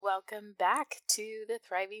welcome back to the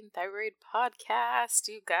Thriving Thyroid Podcast.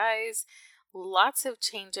 You guys, lots of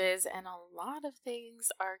changes and a lot of things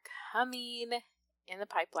are coming in the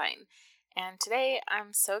pipeline. And today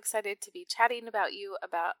I'm so excited to be chatting about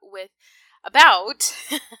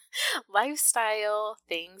lifestyle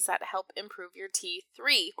things that help improve your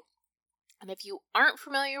T3. And if you aren't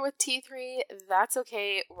familiar with T3, that's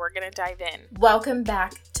okay. We're going to dive in. Welcome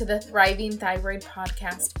back to the Thriving Thyroid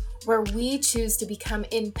Podcast, where we choose to become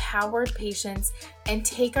empowered patients and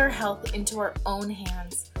take our health into our own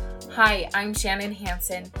hands. Hi, I'm Shannon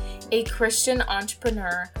Hansen, a Christian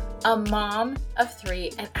entrepreneur, a mom of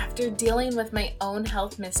 3, and after dealing with my own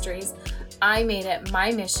health mysteries, I made it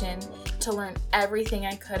my mission to learn everything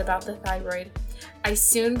I could about the thyroid. I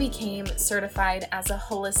soon became certified as a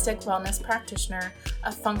holistic wellness practitioner,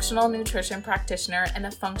 a functional nutrition practitioner, and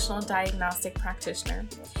a functional diagnostic practitioner,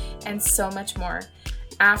 and so much more.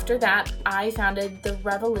 After that, I founded the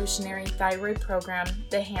revolutionary thyroid program,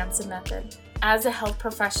 the Hansen Method. As a health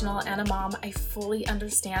professional and a mom, I fully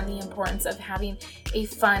understand the importance of having a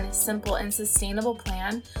fun, simple, and sustainable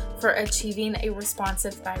plan for achieving a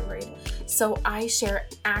responsive thyroid. So I share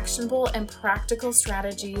actionable and practical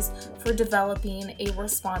strategies for developing a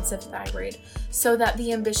responsive thyroid so that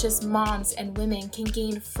the ambitious moms and women can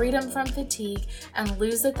gain freedom from fatigue and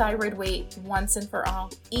lose the thyroid weight once and for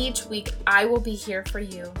all. Each week, I will be here for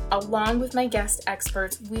you. Along with my guest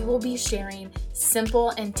experts, we will be sharing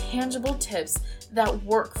simple and tangible tips that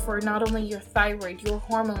work for not only your thyroid, your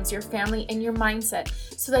hormones, your family, and your mindset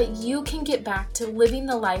so that you can get back to living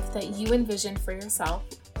the life that you envisioned for yourself.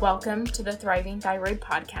 Welcome to the Thriving Thyroid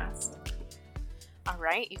Podcast. All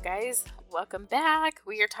right, you guys, welcome back.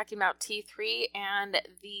 We are talking about T3 and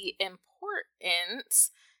the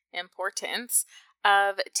importance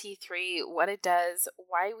of T3, what it does,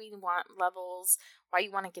 why we want levels, why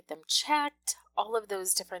you want to get them checked, all of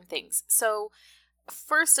those different things. So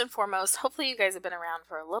first and foremost, hopefully you guys have been around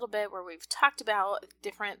for a little bit where we've talked about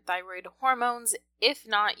different thyroid hormones. If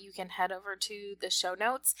not, you can head over to the show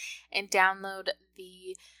notes and download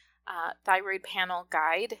the thyroid panel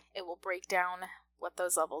guide. It will break down what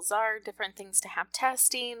those levels are, different things to have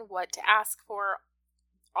testing, what to ask for,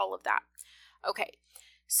 all of that. Okay,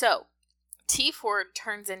 so T4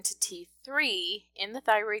 turns into T3 in the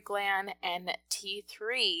thyroid gland, and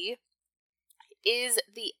T3 is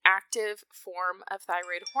the active form of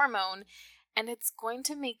thyroid hormone, and it's going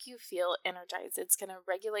to make you feel energized. It's going to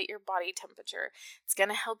regulate your body temperature. It's going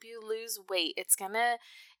to help you lose weight. It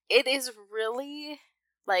is really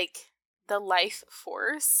like the life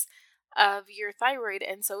force of your thyroid,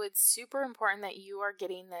 and so it's super important that you are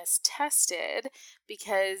getting this tested,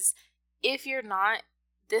 because if you're not,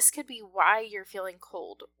 this could be why you're feeling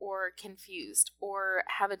cold or confused or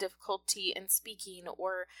have a difficulty in speaking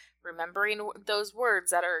or remembering those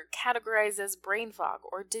words that are categorized as brain fog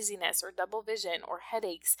or dizziness or double vision or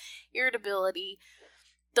headaches, irritability.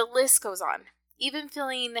 The list goes on. Even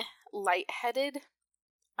feeling lightheaded,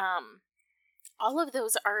 all of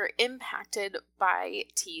those are impacted by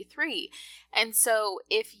T3. And so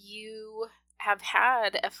if you have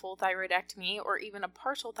had a full thyroidectomy or even a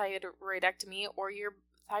partial thyroidectomy, or your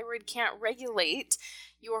thyroid can't regulate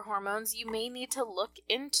your hormones, you may need to look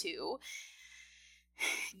into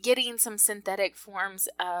getting some synthetic forms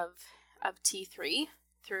of T3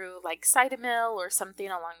 through like Cytomel or something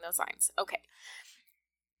along those lines. Okay.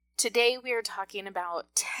 Today we are talking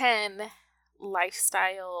about 10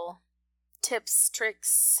 lifestyle tips,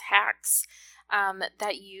 tricks, hacks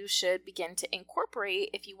that you should begin to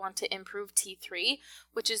incorporate if you want to improve T3,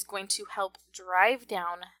 which is going to help drive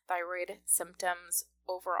down thyroid symptoms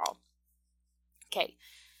overall. Okay,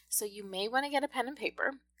 so you may want to get a pen and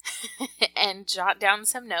paper and jot down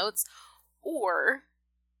some notes, or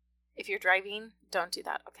if you're driving, don't do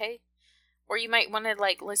that, okay? Or you might want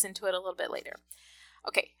to listen to it a little bit later.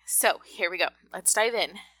 Okay, so here we go. Let's dive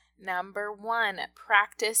in. Number 1,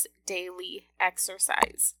 practice daily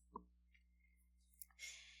exercise.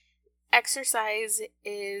 Exercise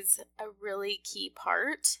is a really key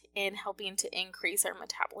part in helping to increase our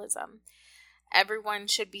metabolism. Everyone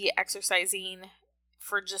should be exercising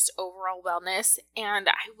for just overall wellness. And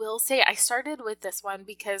I will say I started with this one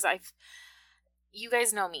because you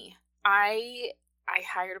guys know me. I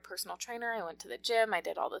hired a personal trainer. I went to the gym. I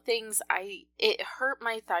did all the things. It hurt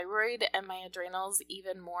my thyroid and my adrenals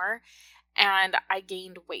even more, and I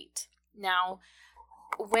gained weight. Now,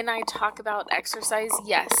 when I talk about exercise,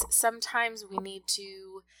 yes, sometimes we need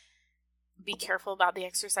to be careful about the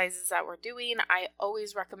exercises that we're doing. I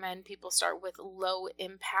always recommend people start with low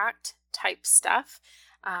impact type stuff.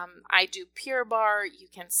 I do Pure Barre. You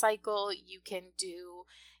can cycle. You can do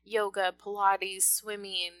yoga, Pilates,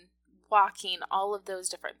 swimming, walking, all of those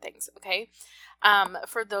different things, okay?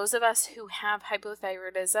 For those of us who have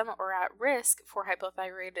hypothyroidism or at risk for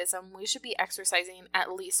hypothyroidism, we should be exercising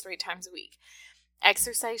at least 3 times a week.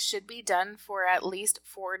 Exercise should be done for at least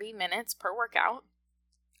 40 minutes per workout.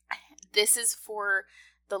 This is for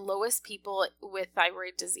the lowest people with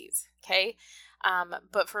thyroid disease, okay?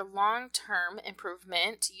 But for long-term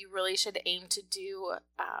improvement, you really should aim to do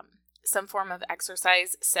some form of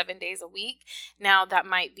exercise 7 days a week. Now, that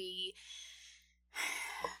might be,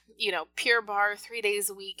 Pure Barre 3 days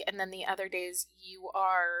a week, and then the other days you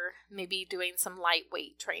are maybe doing some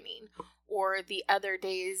lightweight training, or the other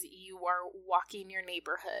days you are walking your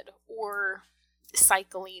neighborhood, or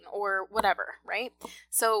cycling, or whatever, right?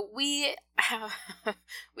 So we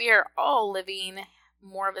are all living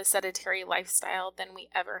more of a sedentary lifestyle than we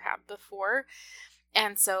ever have before.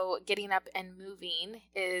 And so getting up and moving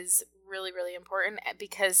is really, really important,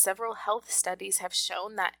 because several health studies have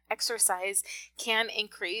shown that exercise can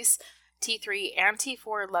increase T3 and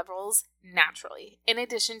T4 levels naturally, in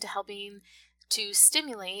addition to helping to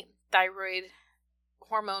stimulate thyroid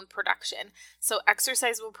hormone production. So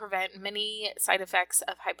exercise will prevent many side effects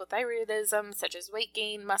of hypothyroidism, such as weight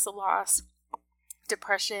gain, muscle loss,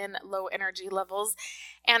 depression, low energy levels,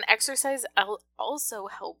 and exercise also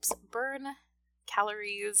helps burn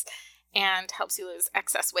calories and helps you lose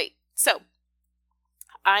excess weight. So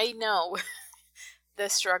I know the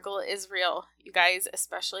struggle is real, you guys,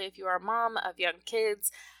 especially if you are a mom of young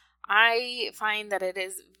kids. I find that it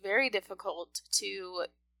is very difficult to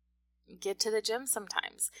get to the gym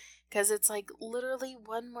sometimes, because it's like literally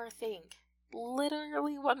one more thing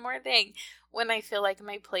when I feel like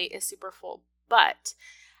my plate is super full. But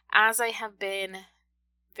as I have been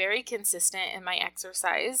very consistent in my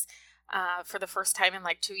exercise for the first time in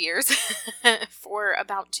like 2 years for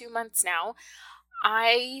about 2 months now,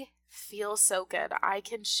 I feel so good. I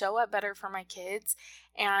can show up better for my kids,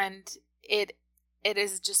 and it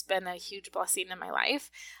has just been a huge blessing in my life,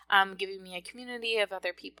 giving me a community of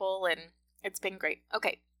other people, and it's been great.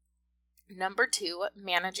 Okay, number 2,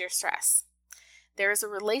 manage your stress. There is a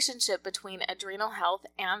relationship between adrenal health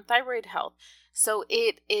and thyroid health, so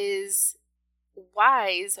it is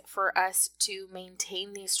wise for us to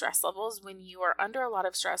maintain these stress levels. When you are under a lot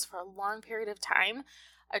of stress for a long period of time,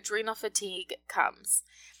 adrenal fatigue comes.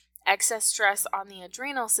 Excess stress on the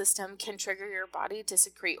adrenal system can trigger your body to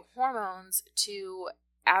secrete hormones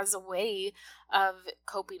as a way of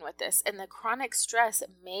coping with this. And the chronic stress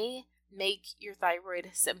may make your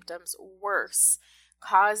thyroid symptoms worse,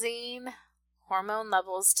 causing hormone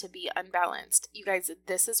levels to be unbalanced. You guys,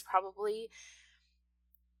 this is probably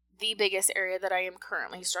the biggest area that I am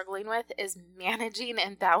currently struggling with, is managing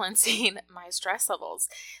and balancing my stress levels.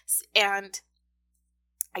 And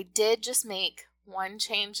I did just make one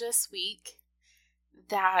change this week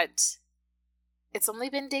that it's only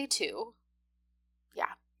been day 2.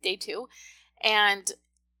 Yeah, day 2. And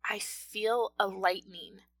I feel a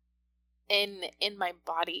lightening in my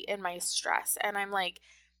body, in my stress. And I'm like,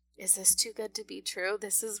 is this too good to be true?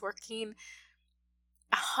 This is working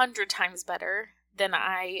 100 times better than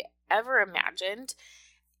I ever imagined.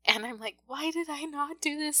 And I'm like, why did I not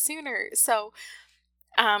do this sooner? So,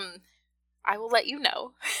 I will let you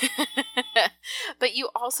know. But you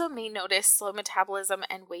also may notice slow metabolism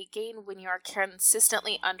and weight gain when you are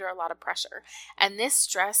consistently under a lot of pressure. And this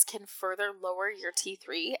stress can further lower your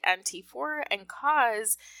T3 and T4 and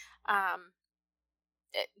cause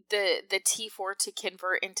the T4 to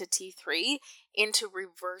convert into T3 into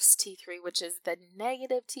reverse T3, which is the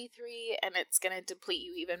negative T3, and it's going to deplete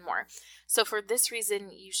you even more. So for this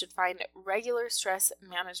reason, you should find regular stress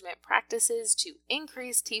management practices to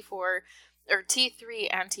increase T4 or T3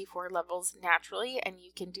 and T4 levels naturally, and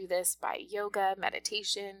you can do this by yoga,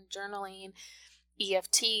 meditation, journaling,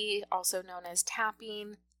 EFT, also known as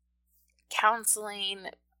tapping, counseling.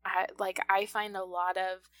 I find a lot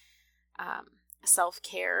of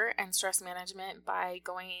self-care and stress management by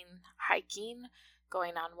going hiking,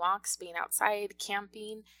 going on walks, being outside,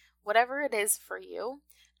 camping, whatever it is for you.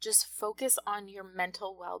 Just focus on your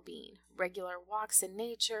mental well-being. Regular walks in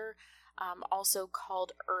nature, also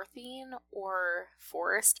called earthing or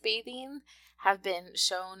forest bathing, have been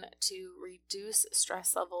shown to reduce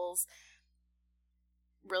stress levels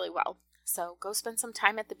really well. So go spend some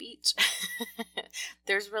time at the beach.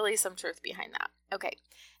 There's really some truth behind that. Okay,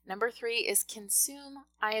 number 3 is consume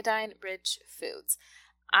iodine-rich foods.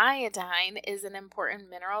 Iodine is an important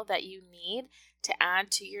mineral that you need to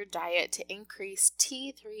add to your diet to increase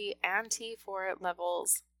T3 and T4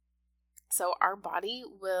 levels. So our body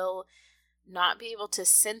will not be able to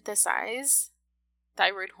synthesize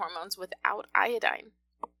thyroid hormones without iodine.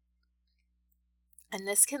 And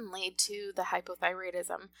this can lead to the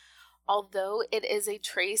hypothyroidism. Although it is a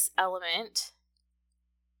trace element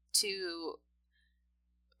to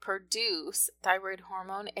produce thyroid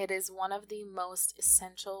hormone, it is one of the most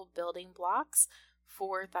essential building blocks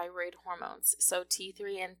for thyroid hormones. So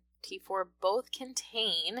T3 and T4 both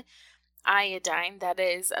contain iodine that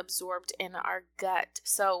is absorbed in our gut.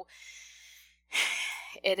 So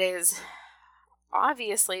it is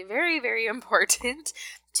obviously very, very important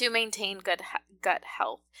to maintain good gut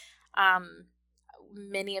health.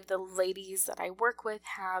 Many of the ladies that I work with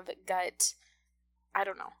have gut, I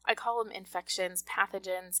call them infections,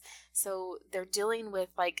 pathogens. So they're dealing with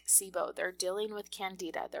like SIBO, they're dealing with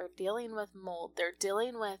candida, they're dealing with mold, they're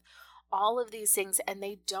dealing with all of these things, and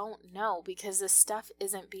they don't know because this stuff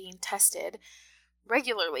isn't being tested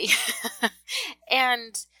regularly.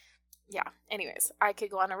 And yeah, anyways, I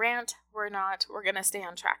could go on a rant. We're going to stay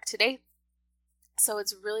on track today. So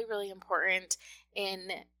it's really, really important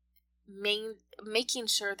in making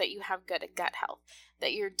sure that you have good gut health,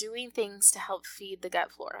 that you're doing things to help feed the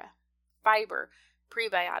gut flora, fiber,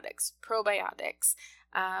 prebiotics, probiotics,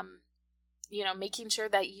 making sure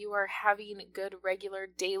that you are having good regular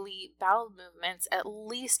daily bowel movements at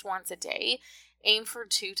least once a day. Aim for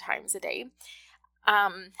 2 times a day.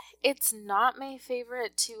 It's not my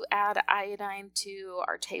favorite to add iodine to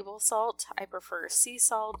our table salt. I prefer sea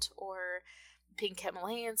salt or pink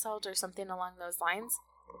Himalayan salt or something along those lines.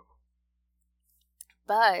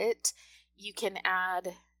 But you can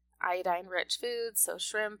add iodine-rich foods, so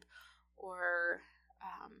shrimp or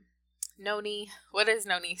noni. What is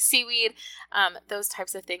noni? Seaweed, those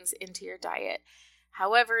types of things into your diet.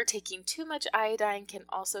 However, taking too much iodine can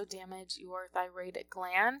also damage your thyroid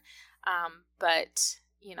gland. But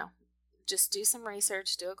just do some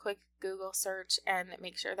research, do a quick Google search, and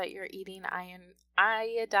make sure that you're eating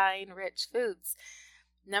iodine-rich foods.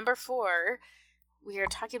 Number 4, we are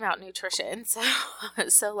talking about nutrition,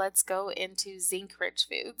 so let's go into zinc-rich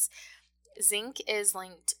foods. Zinc is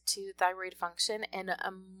linked to thyroid function in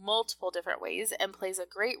multiple different ways and plays a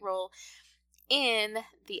great role in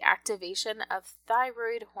the activation of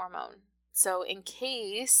thyroid hormone. So in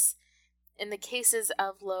the cases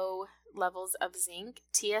of low levels of zinc,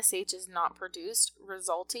 TSH is not produced,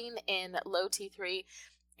 resulting in low T3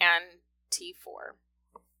 and T4.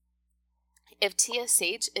 If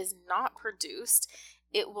TSH is not produced,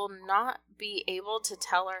 it will not be able to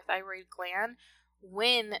tell our thyroid gland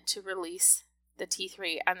when to release the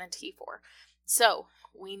T3 and the T4. So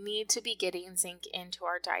we need to be getting zinc into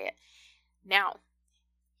our diet. Now,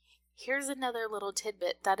 here's another little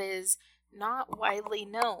tidbit that is not widely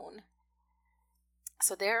known.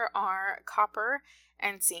 So there are copper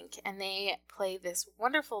and zinc, and they play this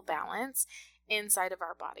wonderful balance inside of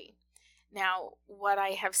our body. Now, what I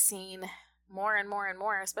have seen more and more and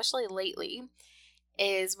more, especially lately,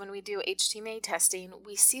 is when we do HTMA testing,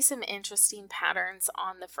 we see some interesting patterns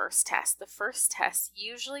on the first test. The first test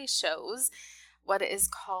usually shows what is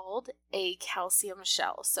called a calcium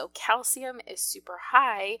shell. So calcium is super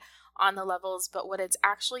high on the levels, but what it's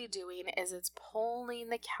actually doing is it's pulling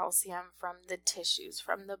the calcium from the tissues,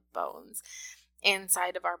 from the bones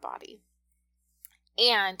inside of our body.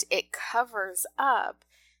 And it covers up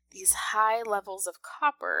these high levels of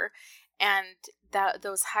copper, and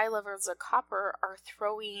those high levels of copper are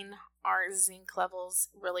throwing our zinc levels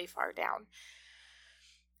really far down.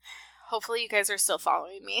 Hopefully you guys are still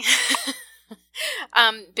following me.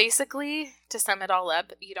 Basically, to sum it all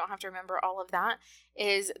up, you don't have to remember all of that,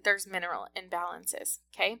 is there's mineral imbalances,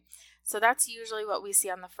 okay? So that's usually what we see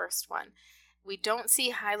on the first one. We don't see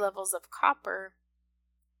high levels of copper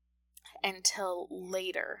until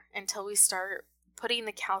later, until we start putting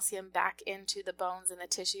the calcium back into the bones and the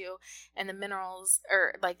tissue and the minerals,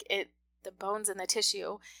 or the bones and the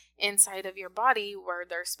tissue inside of your body where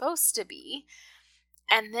they're supposed to be.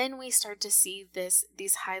 And then we start to see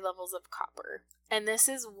these high levels of copper. And this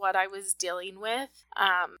is what I was dealing with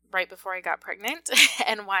right before I got pregnant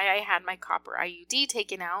and why I had my copper IUD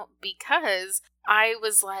taken out, because I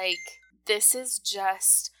was like,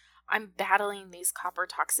 I'm battling these copper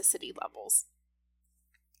toxicity levels.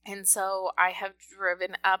 And so I have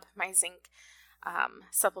driven up my zinc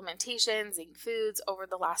supplementation, zinc foods over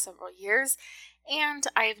the last several years, and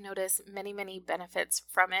I have noticed many, many benefits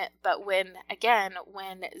from it. But when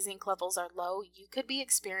zinc levels are low, you could be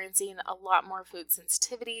experiencing a lot more food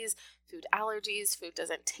sensitivities, food allergies, food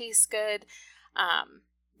doesn't taste good,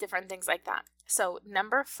 different things like that. So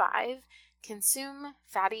number 5, consume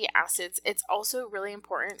fatty acids. It's also really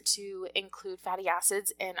important to include fatty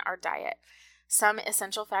acids in our diet. Some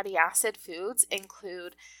essential fatty acid foods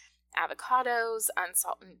include avocados,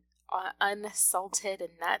 unsalted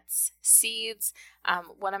nuts, seeds.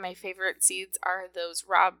 One of my favorite seeds are those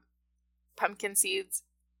raw pumpkin seeds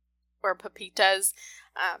or pepitas,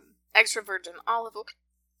 extra virgin olive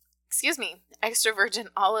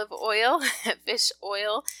oil, fish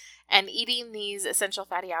oil, and eating these essential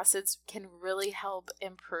fatty acids can really help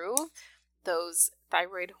improve those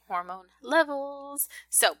thyroid hormone levels.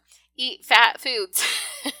 So eat fat foods.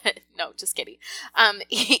 No, just kidding.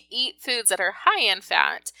 Eat foods that are high in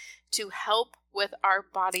fat to help with our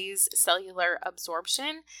body's cellular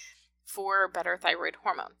absorption for better thyroid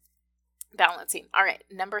hormone balancing. All right,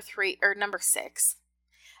 number 6,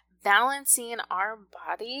 balancing our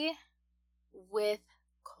body with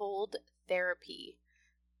cold therapy.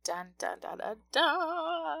 Dun, dun, dun, dun,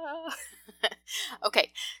 dun.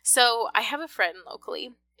 Okay, so I have a friend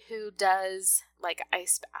locally who does like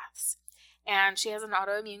ice baths, and she has an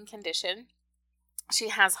autoimmune condition. She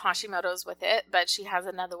has Hashimoto's with it, but she has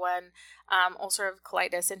another one, ulcerative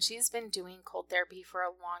colitis, and she's been doing cold therapy for a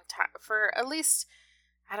long time, for at least,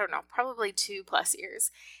 I don't know, probably 2+ years.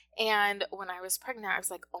 And when I was pregnant, I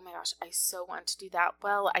was like, oh my gosh, I so want to do that.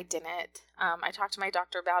 Well, I didn't. I talked to my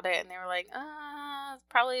doctor about it, and they were like,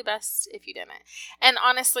 probably best if you didn't. And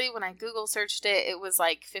honestly, when I Google searched it, it was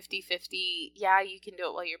like 50-50. Yeah, you can do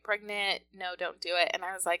it while you're pregnant. No, don't do it. And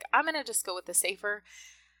I was like, I'm going to just go with the safer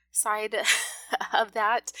side of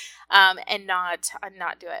that, and not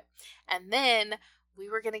do it. And then we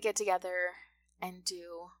were going to get together and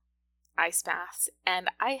do ice baths, and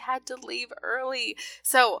I had to leave early.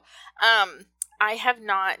 So, I have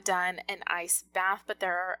not done an ice bath, but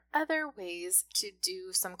there are other ways to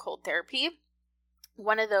do some cold therapy.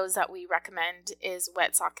 One of those that we recommend is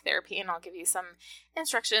wet sock therapy, and I'll give you some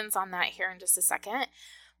instructions on that here in just a second.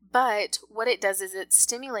 But what it does is it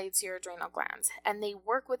stimulates your adrenal glands, and they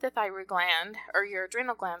work with the thyroid gland, or your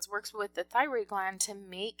adrenal glands works with the thyroid gland to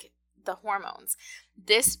make the hormones.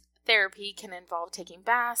 This therapy can involve taking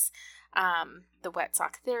baths, the wet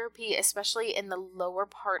sock therapy, especially in the lower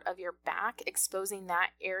part of your back, exposing that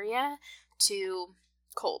area to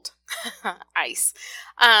cold ice.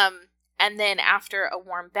 And then after a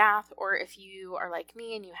warm bath, or if you are like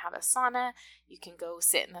me and you have a sauna, you can go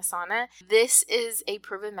sit in the sauna. This is a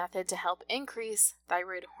proven method to help increase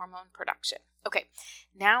thyroid hormone production. Okay,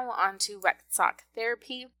 now on to wet sock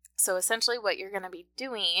therapy. So essentially what you're going to be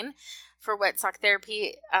doing for wet sock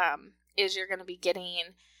therapy is you're going to be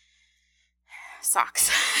getting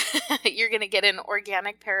socks. You're going to get an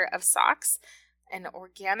organic pair of socks, an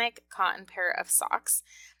organic cotton pair of socks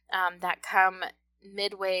that come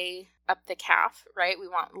midway up the calf, right? We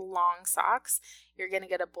want long socks. You're going to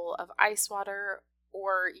get a bowl of ice water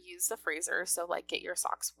or use the freezer. So like get your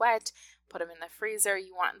socks wet, put them in the freezer.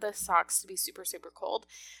 You want the socks to be super, super cold.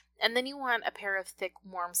 And then you want a pair of thick,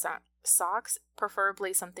 warm socks,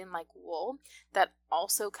 preferably something like wool, that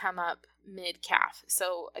also come up mid-calf.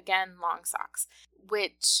 So again, long socks,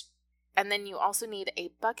 and then you also need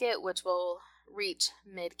a bucket, which will reach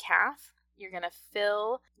mid-calf. You're going to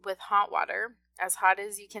fill with hot water, as hot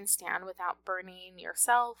as you can stand without burning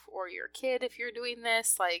yourself or your kid. If you're doing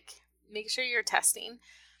this, like, make sure you're testing.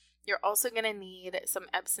 You're also going to need some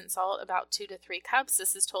Epsom salt, about 2 to 3 cups.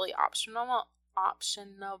 This is totally optional.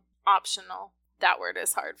 That word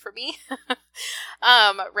is hard for me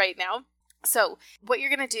right now. So what you're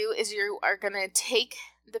going to do is you are going to take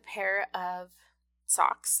the pair of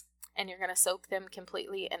socks and you're going to soak them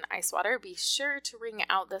completely in ice water. Be sure to wring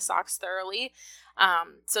out the socks thoroughly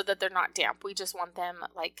so that they're not damp. We just want them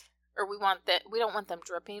we don't want them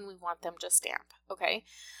dripping. We want them just damp. Okay.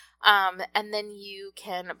 And then you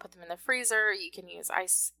can put them in the freezer. You can use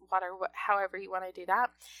ice water, however you want to do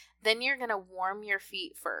that. Then you're going to warm your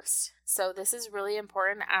feet first. So this is really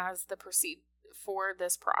important as the proceed for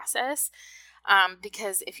this process,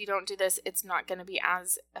 because if you don't do this, it's not going to be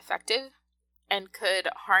as effective and could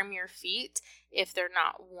harm your feet if they're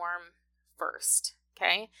not warm first.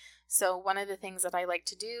 Okay. So one of the things that I like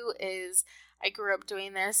to do is, I grew up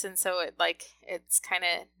doing this, and so it's kind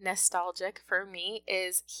of nostalgic for me,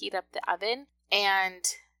 is heat up the oven and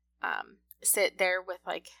sit there with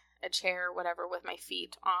like a chair or whatever with my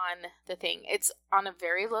feet on the thing. It's on a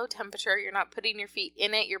very low temperature. You're not putting your feet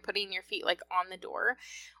in it. You're putting your feet like on the door.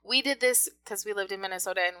 We did this because we lived in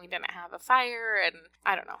Minnesota and we didn't have a fire, and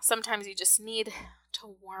I don't know. Sometimes you just need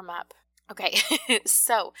to warm up. Okay,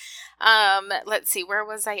 so let's see, where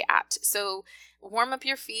was I at? So warm up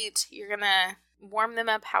your feet. You're going to warm them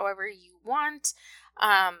up however you want.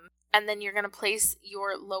 And then you're going to place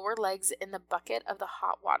your lower legs in the bucket of the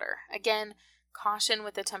hot water. Again, caution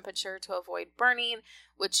with the temperature to avoid burning,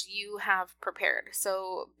 which you have prepared.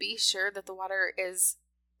 So be sure that the water is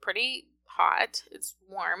pretty hot. It's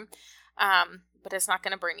warm, but it's not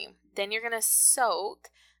going to burn you. Then you're going to soak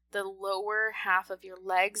the lower half of your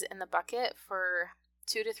legs in the bucket for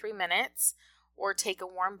 2 to 3 minutes, or take a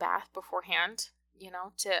warm bath beforehand,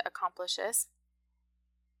 to accomplish this.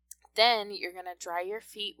 Then you're going to dry your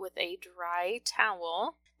feet with a dry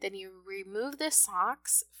towel. Then you remove the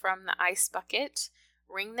socks from the ice bucket,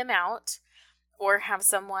 wring them out, or have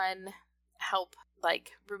someone help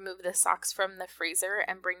remove the socks from the freezer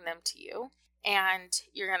and bring them to you. And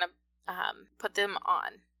you're going to put them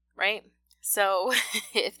on, right? So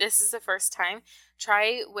if this is the first time,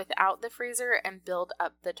 try without the freezer and build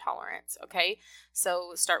up the tolerance, okay?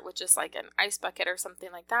 So start with just like an ice bucket or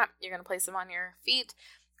something like that. You're going to place them on your feet,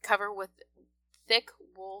 cover with thick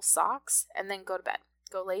wool socks, and then go to bed.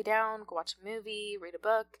 Go lay down, go watch a movie, read a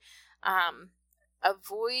book.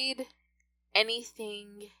 Avoid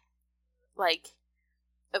anything,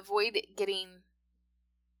 avoid getting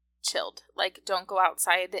chilled. Don't go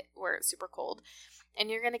outside where it's super cold. And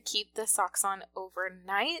you're going to keep the socks on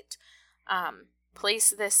overnight. Place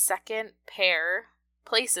the second pair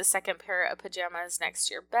of pajamas next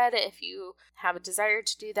to your bed if you have a desire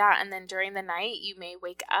to do that. And then during the night, you may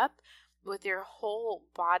wake up with your whole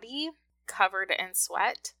body covered in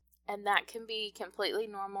sweat. And that can be completely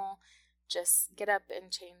normal. Just get up and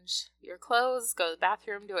change your clothes, go to the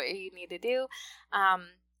bathroom, do what you need to do.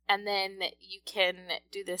 And then you can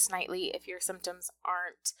do this nightly if your symptoms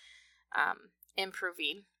aren't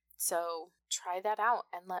improving. So try that out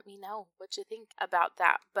and let me know what you think about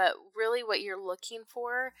that. But really what you're looking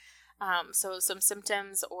for, so some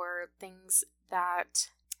symptoms or things that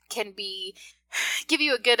can give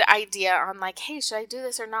you a good idea on hey, should I do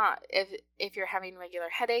this or not? If you're having regular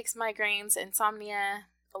headaches, migraines, insomnia,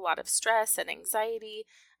 a lot of stress and anxiety,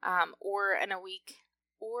 or a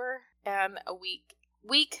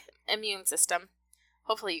weak immune system.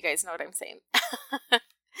 Hopefully you guys know what I'm saying.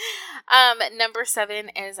 Number 7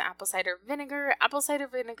 is apple cider vinegar. Apple cider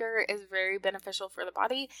vinegar is very beneficial for the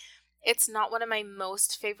body. It's not one of my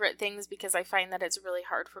most favorite things because I find that it's really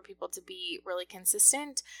hard for people to be really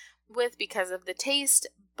consistent with because of the taste,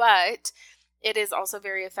 but it is also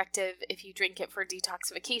very effective if you drink it for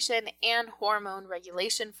detoxification and hormone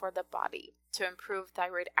regulation for the body. To improve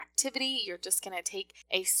thyroid activity, you're just going to take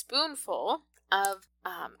a spoonful of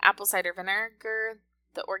apple cider vinegar,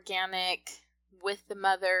 the organic with the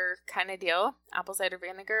mother kind of deal, apple cider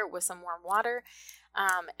vinegar with some warm water.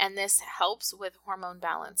 And this helps with hormone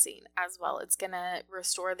balancing as well. It's going to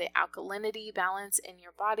restore the alkalinity balance in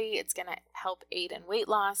your body. It's going to help aid in weight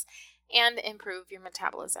loss and improve your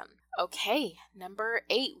metabolism. Okay, number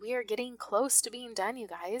 8, we are getting close to being done, you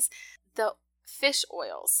guys. The fish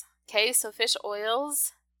oils. Okay, so fish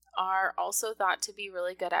oils are also thought to be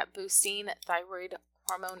really good at boosting thyroid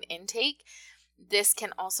hormone intake. This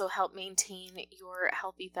can also help maintain your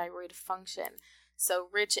healthy thyroid function. So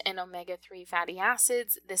rich in omega-3 fatty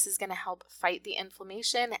acids, this is going to help fight the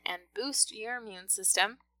inflammation and boost your immune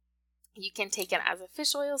system. You can take it as a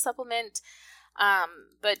fish oil supplement,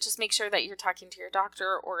 but just make sure that you're talking to your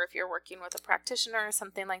doctor, or if you're working with a practitioner or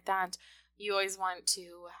something like that, you always want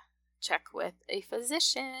to check with a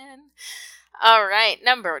physician. All right,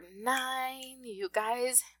 number 9, you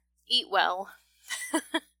guys, eat well.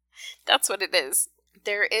 That's what it is.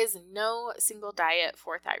 There is no single diet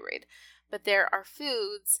for thyroid, but there are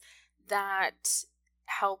foods that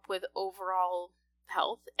help with overall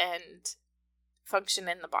health and function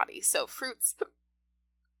in the body. So fruits,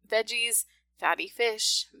 veggies, fatty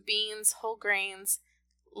fish, beans, whole grains,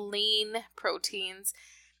 lean proteins,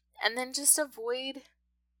 and then just avoid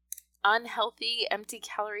unhealthy, empty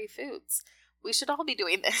calorie foods. We should all be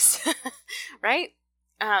doing this, right?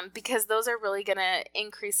 Because those are really going to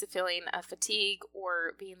increase the feeling of fatigue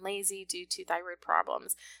or being lazy due to thyroid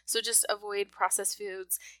problems. So just avoid processed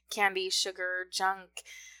foods, candy, sugar, junk,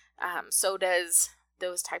 sodas,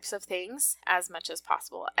 those types of things as much as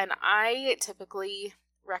possible. And I typically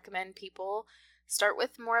recommend people start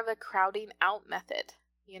with more of a crowding out method.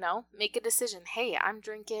 Make a decision. Hey, I'm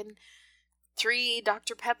drinking 3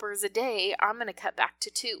 Dr. Peppers a day. I'm going to cut back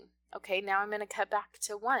to 2. Okay, now I'm going to cut back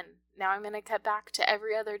to 1. Now I'm going to cut back to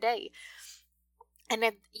every other day. And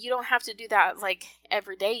you don't have to do that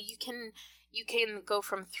every day. You can go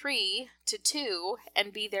from 3 to 2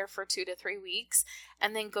 and be there for 2 to 3 weeks,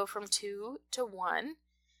 and then go from 2 to 1,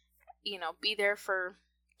 be there for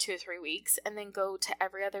 2 or 3 weeks, and then go to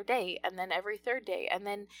every other day, and then every third day. And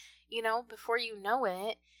then, before you know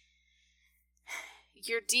it,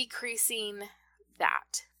 you're decreasing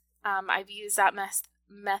that. I've used that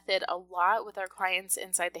method a lot with our clients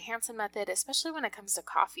inside the Hansen method, especially when it comes to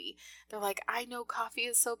coffee. They're like, I know coffee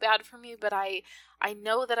is so bad for me, but I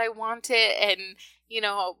know that I want it, and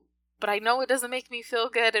but I know it doesn't make me feel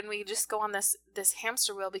good, and we just go on this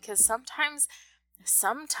hamster wheel because sometimes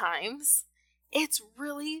it's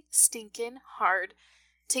really stinking hard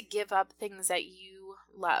to give up things that you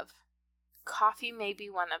love. Coffee may be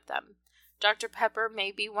one of them. Dr. Pepper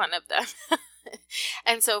may be one of them.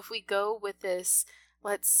 And so if we go with this,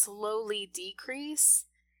 let's slowly decrease,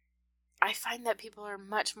 I find that people are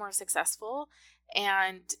much more successful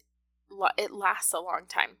and it lasts a long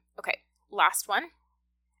time. Okay, last one.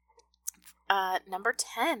 Number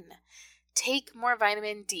 10, take more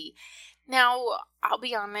vitamin D. Now, I'll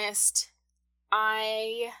be honest,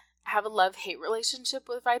 I have a love-hate relationship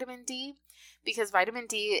with vitamin D because vitamin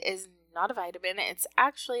D is not a vitamin. It's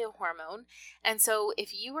actually a hormone. And so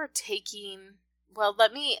if you are taking, well,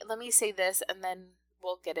 let me say this and then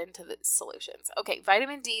we'll get into the solutions. Okay,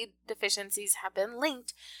 vitamin D deficiencies have been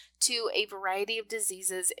linked to a variety of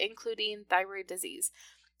diseases, including thyroid disease,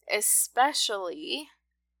 especially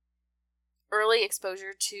early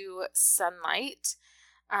exposure to sunlight.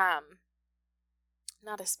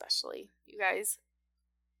 Not especially, you guys.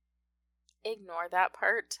 Ignore that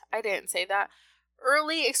part. I didn't say that.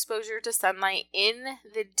 Early exposure to sunlight in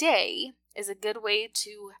the day is a good way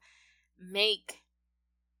to make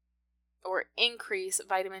or increase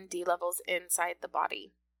vitamin D levels inside the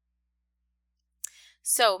body.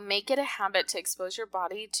 So make it a habit to expose your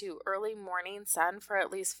body to early morning sun for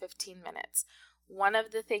at least 15 minutes. One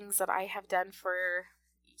of the things that I have done for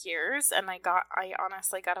years, and I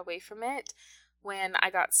honestly got away from it when I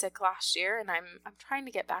got sick last year, and I'm trying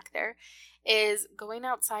to get back there, is going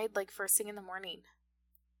outside like first thing in the morning.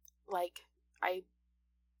 Like I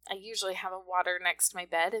usually have a water next to my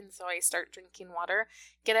bed, and so I start drinking water,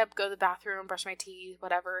 get up, go to the bathroom, brush my teeth,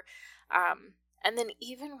 whatever. And then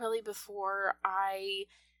even really before I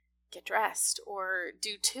get dressed or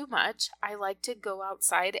do too much, I like to go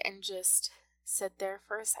outside and just sit there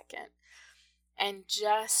for a second and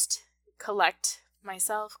just collect my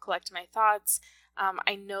thoughts.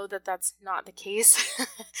 I know that that's not the case.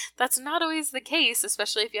 That's not always the case,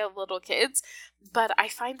 especially if you have little kids. But I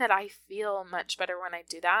find that I feel much better when I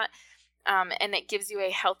do that. And it gives you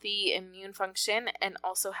a healthy immune function and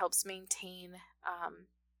also helps maintain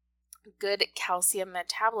good calcium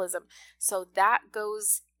metabolism. So that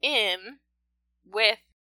goes in with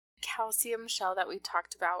calcium shell that we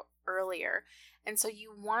talked about earlier. And so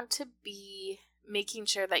you want to be making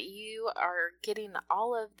sure that you are getting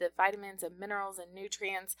all of the vitamins and minerals and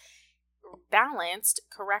nutrients balanced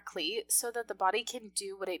correctly so that the body can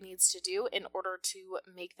do what it needs to do in order to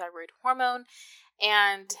make thyroid hormone.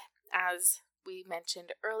 And as we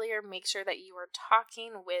mentioned earlier, make sure that you are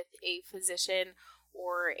talking with a physician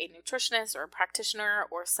or a nutritionist or a practitioner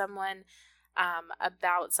or someone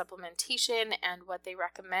about supplementation and what they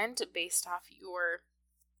recommend based off your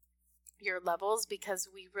levels, because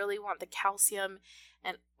we really want the calcium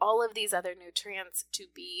and all of these other nutrients to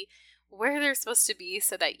be where they're supposed to be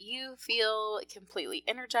so that you feel completely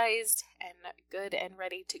energized and good and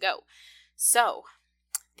ready to go. So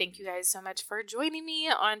thank you guys so much for joining me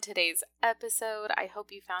on today's episode. I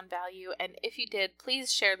hope you found value, and if you did,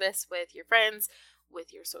 please share this with your friends,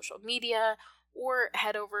 with your social media, or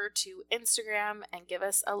head over to Instagram and give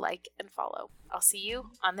us a like and follow. I'll see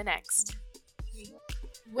you on the next.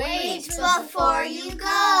 Wait before you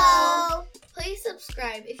go! Please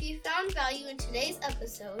subscribe if you found value in today's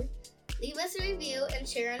episode. Leave us a review and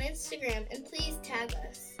share on Instagram, and please tag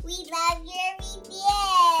us. We love your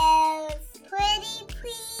reviews. Pretty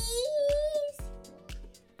please.